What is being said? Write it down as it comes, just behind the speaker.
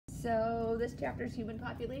So this chapter is human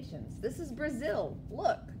populations. This is Brazil.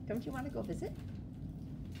 Look, don't you want to go visit?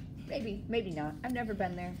 Maybe not. I've never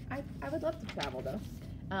been there. I would love to travel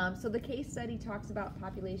though. So the case study talks about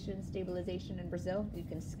population stabilization in Brazil. You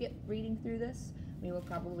can skip reading through this. We will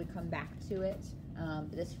probably come back to it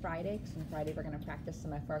this Friday, because on Friday we're going to practice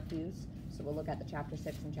some FRQs. So we'll look at the Chapter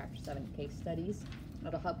 6 and Chapter 7 case studies.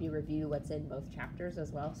 It'll help you review what's in both chapters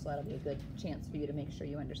as well, so that'll be a good chance for you to make sure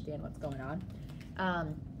you understand what's going on.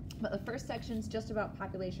 But the first section is just about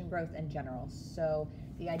population growth in general. So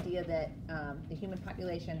the idea that the human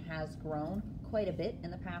population has grown quite a bit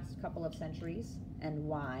in the past couple of centuries, and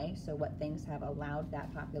why, so what things have allowed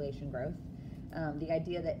that population growth. The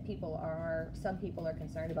idea that some people are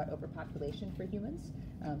concerned about overpopulation for humans.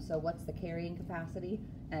 So what's the carrying capacity,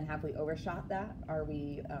 and have we overshot that? Are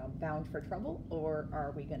we bound for trouble, or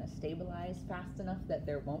are we going to stabilize fast enough that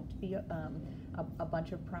there won't be a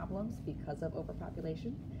bunch of problems because of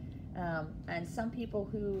overpopulation? And some people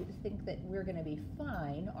who think that we're going to be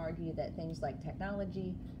fine argue that things like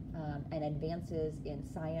technology and advances in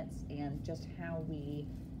science and just how we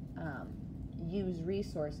use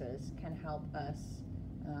resources can help us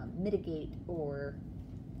mitigate or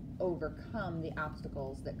overcome the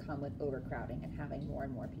obstacles that come with overcrowding and having more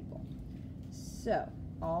and more people. So,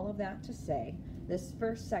 all of that to say, this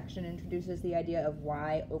first section introduces the idea of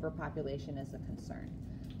why overpopulation is a concern.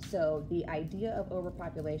 So the idea of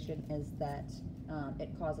overpopulation is that it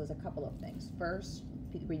causes a couple of things. First,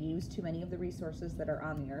 we use too many of the resources that are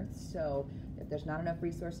on the earth. So if there's not enough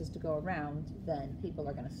resources to go around, then people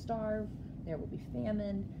are going to starve, there will be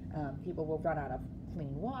famine, people will run out of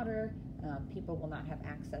clean water, people will not have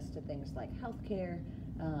access to things like healthcare,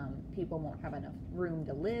 people won't have enough room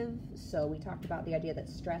to live. So we talked about the idea that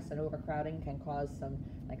stress and overcrowding can cause some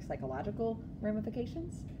psychological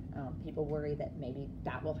ramifications. People worry that maybe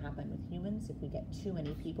that will happen with humans if we get too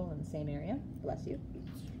many people in the same area. Bless you.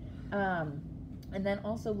 And then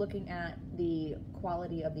also looking at the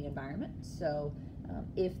quality of the environment. So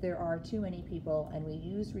if there are too many people and we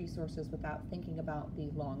use resources without thinking about the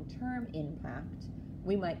long-term impact,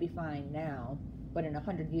 we might be fine now, but in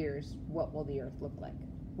 100 years, what will the earth look like?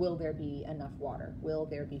 Will there be enough water? Will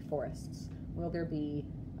there be forests? Will there be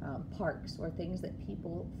parks or things that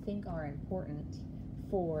people think are important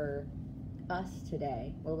for us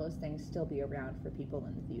today? Will those things still be around for people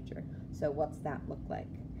in the future? So what's that look like?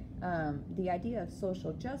 The idea of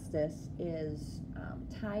social justice is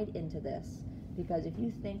tied into this, because if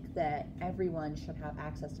you think that everyone should have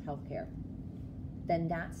access to healthcare, then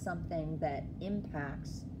that's something that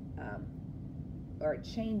impacts or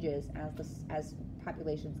changes as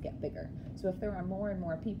populations get bigger. So if there are more and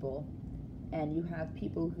more people, and you have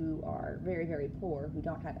people who are very, very poor, who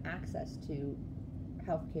don't have access to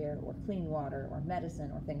healthcare or clean water or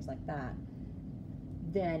medicine or things like that,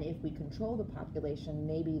 then if we control the population,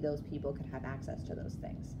 maybe those people could have access to those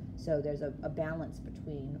things. So there's a balance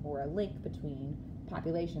between, or a link between,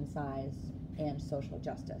 population size and social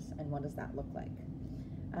justice. And what does that look like?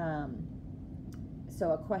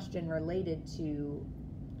 So a question related to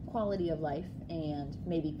quality of life and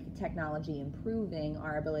maybe technology improving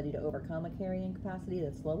our ability to overcome a carrying capacity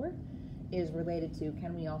that's lower is related to,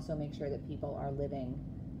 can we also make sure that people are living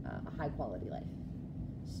a high quality life?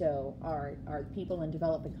 So are people in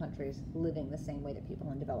developing countries living the same way that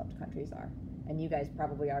people in developed countries are? And you guys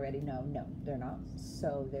probably already know, no, they're not.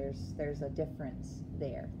 So there's a difference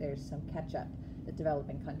there. There's some catch up that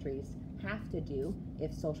developing countries have to do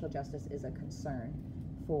if social justice is a concern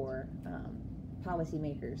for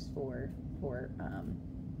policymakers, for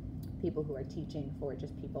people who are teaching, for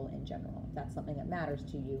just people in general. If that's something that matters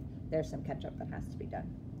to you, there's some catch up that has to be done.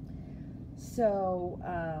 So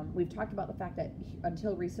we've talked about the fact that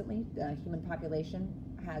until recently, the human population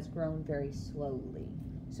has grown very slowly.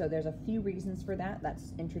 So there's a few reasons for that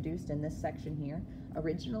that's introduced in this section here.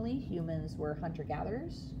 Originally, humans were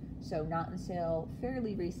hunter-gatherers. So not until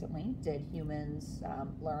fairly recently did humans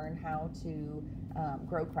learn how to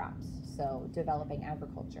grow crops, so developing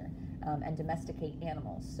agriculture, and domesticate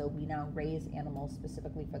animals. So we now raise animals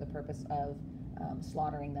specifically for the purpose of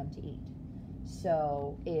slaughtering them to eat.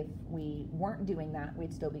 So if we weren't doing that,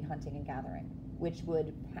 we'd still be hunting and gathering, which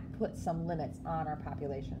would put some limits on our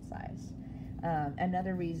population size.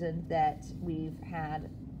 Another reason that we've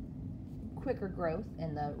had quicker growth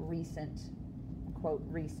in the recent, quote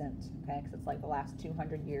recent, okay, because it's like the last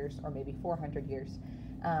 200 years or maybe 400 years,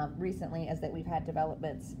 recently, is that we've had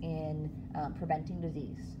developments in preventing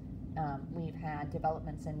disease. We've had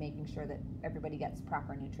developments in making sure that everybody gets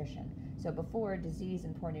proper nutrition. So before, disease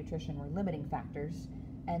and poor nutrition were limiting factors,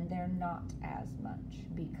 and they're not as much.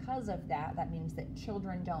 Because of that, that means that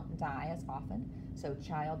children don't die as often. So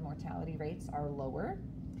child mortality rates are lower,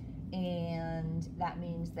 and that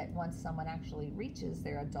means that once someone actually reaches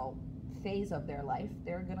their adult phase of their life,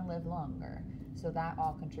 they're going to live longer. So that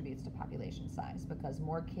all contributes to population size, because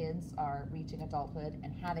more kids are reaching adulthood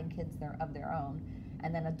and having kids of their own,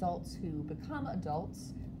 and then adults who become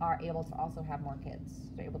adults are able to also have more kids.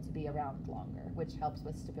 They're able to be around longer, which helps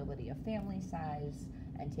with stability of family size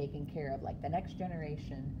and taking care of like the next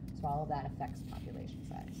generation. So all of that affects population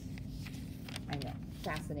size. I know,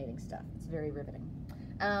 fascinating stuff. It's very riveting.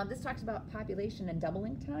 This talks about population and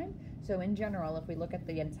doubling time. So in general, if we look at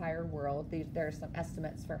the entire world, there are some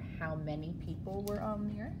estimates for how many people were on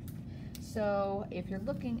the Earth. So if you're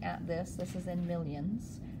looking at this is in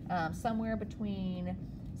millions. Somewhere between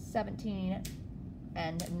 17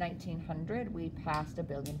 and 1900, we passed 1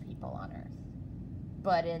 billion people on Earth.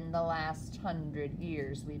 But in the last 100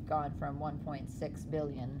 years, we've gone from 1.6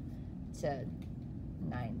 billion to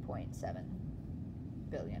 9.7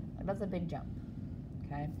 billion. That's a big jump.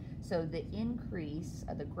 Okay, so the increase,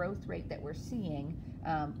 the growth rate that we're seeing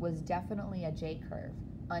was definitely a J curve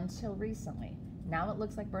until recently. Now it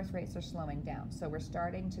looks like birth rates are slowing down. So we're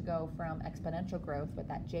starting to go from exponential growth with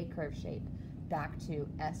that J curve shape back to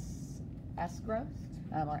S growth,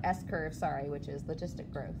 or S curve, sorry, which is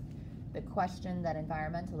logistic growth. The question that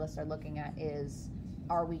environmentalists are looking at is,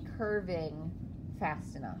 are we curving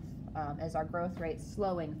fast enough? Is our growth rate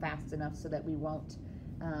slowing fast enough so that we won't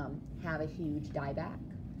have a huge dieback,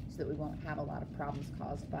 so that we won't have a lot of problems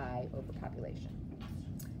caused by overpopulation?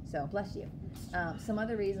 So, bless you. Some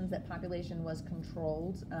other reasons that population was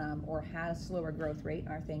controlled or had a slower growth rate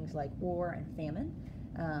are things like war and famine.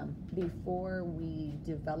 Before we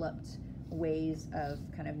developed ways of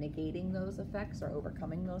kind of negating those effects or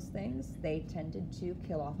overcoming those things, they tended to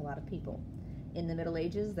kill off a lot of people. In the Middle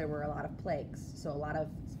Ages, there were a lot of plagues, so a lot of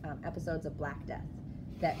episodes of Black Death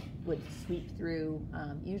that would sweep through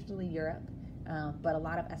usually Europe, but a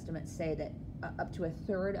lot of estimates say that up to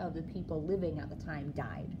 1/3 of the people living at the time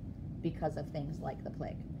died because of things like the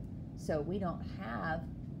plague. So we don't have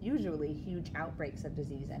usually huge outbreaks of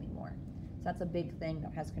disease anymore. So that's a big thing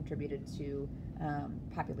that has contributed to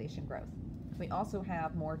population growth. We also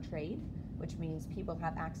have more trade, which means people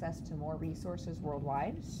have access to more resources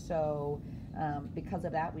worldwide. So because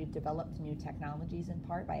of that, we've developed new technologies in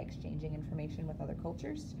part by exchanging information with other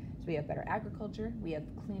cultures. So we have better agriculture, we have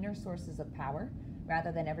cleaner sources of power,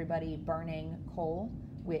 rather than everybody burning coal,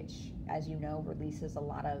 which, as you know, releases a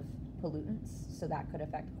lot of pollutants, so that could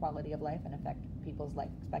affect quality of life and affect people's life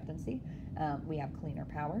expectancy. We have cleaner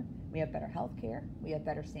power, we have better health care, we have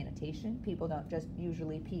better sanitation. People don't just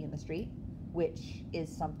usually pee in the street, which is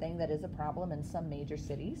something that is a problem in some major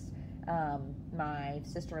cities. My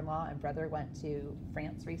sister-in-law and brother went to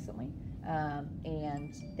France recently,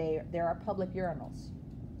 and there are public urinals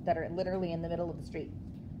that are literally in the middle of the street,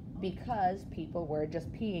 because people were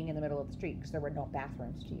just peeing in the middle of the street because there were no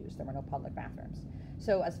bathrooms to use. There were no public bathrooms.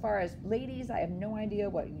 So as far as ladies, I have no idea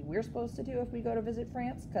what we're supposed to do if we go to visit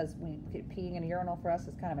France, because peeing in a urinal for us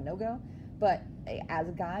is kind of a no-go. But as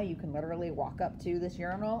a guy, you can literally walk up to this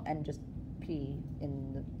urinal and just pee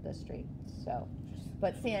in the street. So,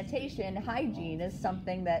 but sanitation, hygiene is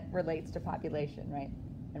something that relates to population, right?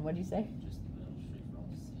 And what'd you say?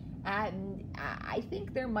 I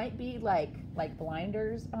think there might be like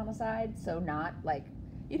blinders on the side, so not like,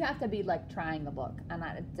 you'd have to be like trying the book. And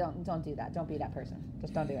don't do that. Don't be that person.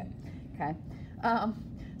 Just don't do it. Okay.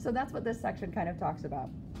 So that's what this section kind of talks about.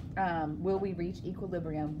 Will we reach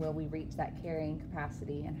equilibrium? Will we reach that carrying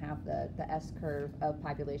capacity and have the S curve of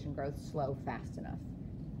population growth slow fast enough?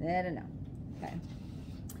 I don't know. Okay.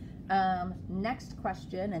 Next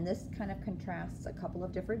question, and this kind of contrasts a couple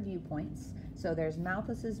of different viewpoints. So there's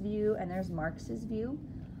Malthus's view and there's Marx's view.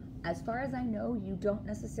 As far as I know, you don't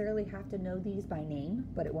necessarily have to know these by name,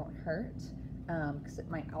 but it won't hurt, because it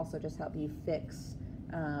might also just help you fix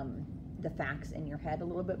the facts in your head a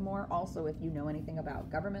little bit more. Also, if you know anything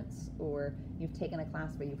about governments, or you've taken a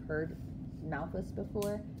class where you've heard Malthus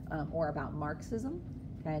before, or about Marxism,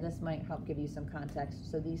 okay, this might help give you some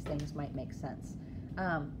context, so these things might make sense.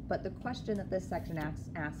 But the question that this section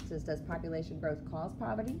asks is, does population growth cause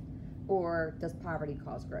poverty, or does poverty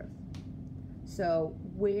cause growth? So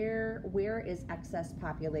where is excess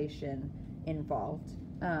population involved?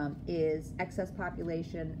 Is excess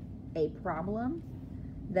population a problem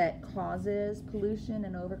that causes pollution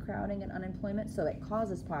and overcrowding and unemployment? So it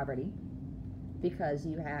causes poverty because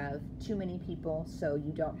you have too many people, so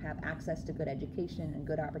you don't have access to good education and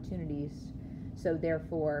good opportunities, so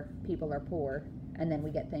therefore people are poor, and then we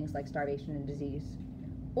get things like starvation and disease.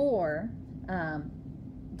 Or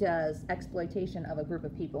does exploitation of a group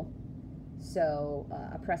of people, So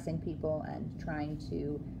oppressing people and trying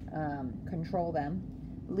to control them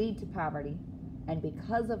lead to poverty. And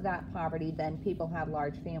because of that poverty, then people have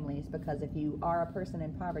large families, because if you are a person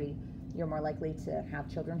in poverty, you're more likely to have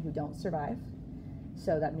children who don't survive.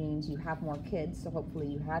 So that means you have more kids, so hopefully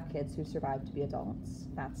you have kids who survive to be adults.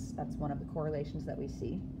 That's one of the correlations that we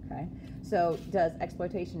see, okay? So does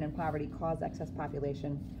exploitation and poverty cause excess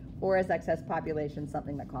population, or is excess population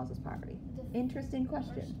something that causes poverty? Interesting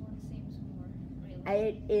question. The first one seems more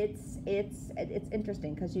realistic. It's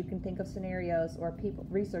interesting, because you can think of scenarios, or people,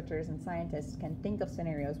 researchers and scientists can think of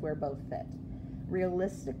scenarios where both fit.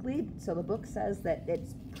 Realistically, so the book says that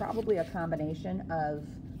it's probably a combination of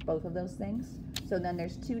both of those things. So then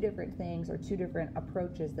there's two different things, or two different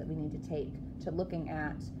approaches that we need to take to looking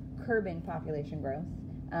at curbing population growth,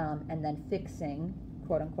 and then fixing,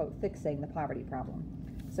 quote unquote, fixing the poverty problem.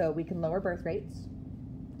 So we can lower birth rates,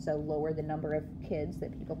 so lower the number of kids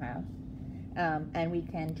that people have, and we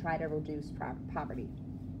can try to reduce poverty.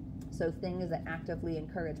 So things that actively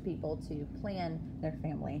encourage people to plan their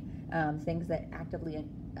family, things that actively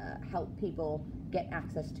help people get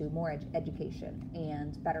access to more education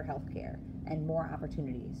and better health care and more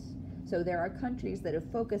opportunities. So there are countries that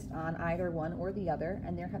have focused on either one or the other,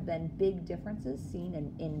 and there have been big differences seen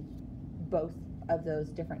in both of those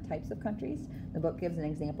different types of countries. The book gives an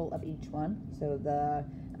example of each one. So the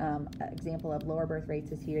example of lower birth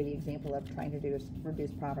rates is here, the example of trying to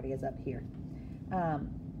reduce poverty is up here.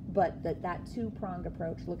 But that two-pronged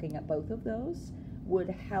approach, looking at both of those, would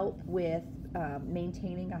help with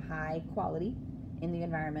maintaining a high quality in the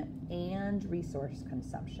environment and resource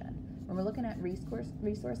consumption. When we're looking at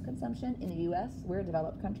resource consumption in the U.S., we're a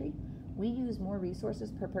developed country. We use more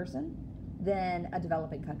resources per person than a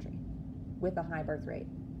developing country with a high birth rate.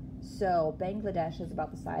 So Bangladesh is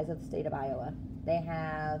about the size of the state of Iowa. They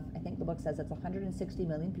have, I think the book says it's 160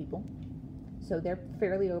 million people. So they're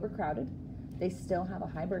fairly overcrowded. They still have a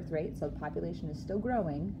high birth rate, so the population is still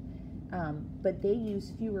growing, but they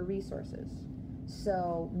use fewer resources.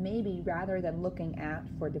 So maybe rather than looking at,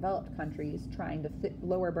 for developed countries, trying to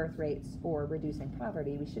lower birth rates or reducing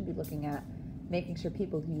poverty, we should be looking at making sure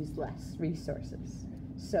people use less resources.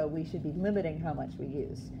 So we should be limiting how much we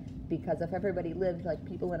use. Because if everybody lived like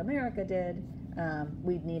people in America did,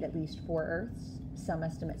 we'd need at least 4 Earths. Some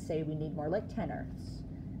estimates say we need more like 10 Earths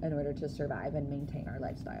in order to survive and maintain our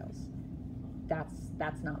lifestyles.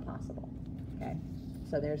 That's not possible, okay?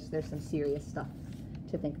 So there's some serious stuff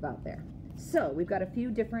to think about there. So we've got a few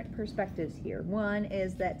different perspectives here. One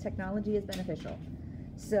is that technology is beneficial.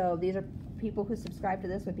 So these are people who subscribe to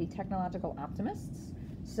this would be technological optimists.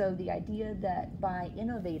 So the idea that by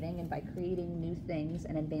innovating and by creating new things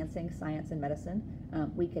and advancing science and medicine,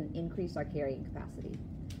 we can increase our carrying capacity.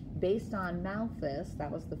 Based on Malthus, that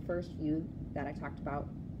was the first view that I talked about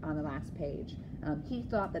on the last page. He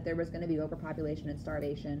thought that there was going to be overpopulation and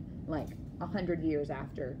starvation like 100 years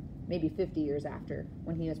after, maybe 50 years after,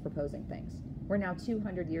 when he was proposing things. We're now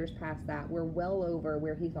 200 years past that. We're well over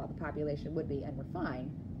where he thought the population would be, and we're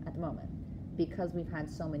fine at the moment because we've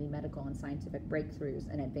had so many medical and scientific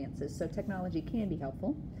breakthroughs and advances. So technology can be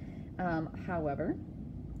helpful. However,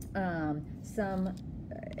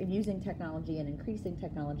 using technology and increasing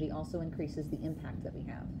technology also increases the impact that we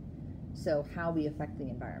have. So how we affect the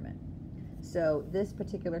environment. So this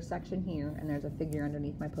particular section here, and there's a figure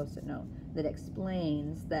underneath my post-it note that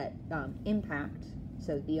explains that impact,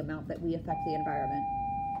 so the amount that we affect the environment.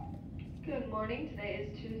 Good morning. Today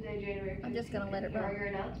is Tuesday, January 15th. I'm just going to let it Here are run your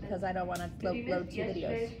announcements. because I don't want to load 2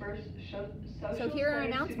 videos. First So here are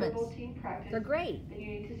Studies announcements. Super Bowl team practice, They're great. then you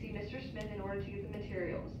need to see Mr. Smith in order to get the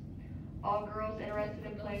materials. All girls interested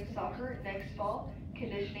in playing soccer next fall,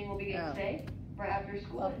 conditioning will begin today, right after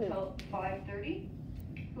school until 5:30.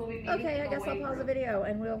 We'll be meeting Okay, in I guess I'll weight pause the room. video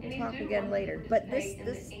and we'll Any talk student again wants to later. But participate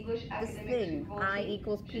in the English this academic thing, Super Bowl I team,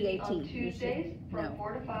 equals should be PAT, on you Tuesdays should from know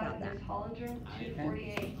 4 to 5 about in that. Ms. Hollinger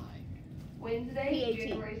 248. Wednesday, PAT,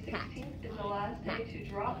 January 16th is the last day to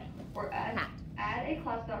drop or add a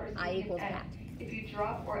class not receiving I equals an A. PAT. If you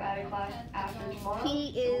drop or add a class after tomorrow,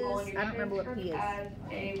 P it will go on is, your I don't remember what P transcript is. as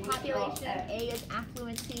a withdrawal Population, F. A is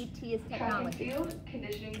affluency, T is Track and technology. field,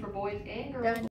 conditioning for boys and girls. Done.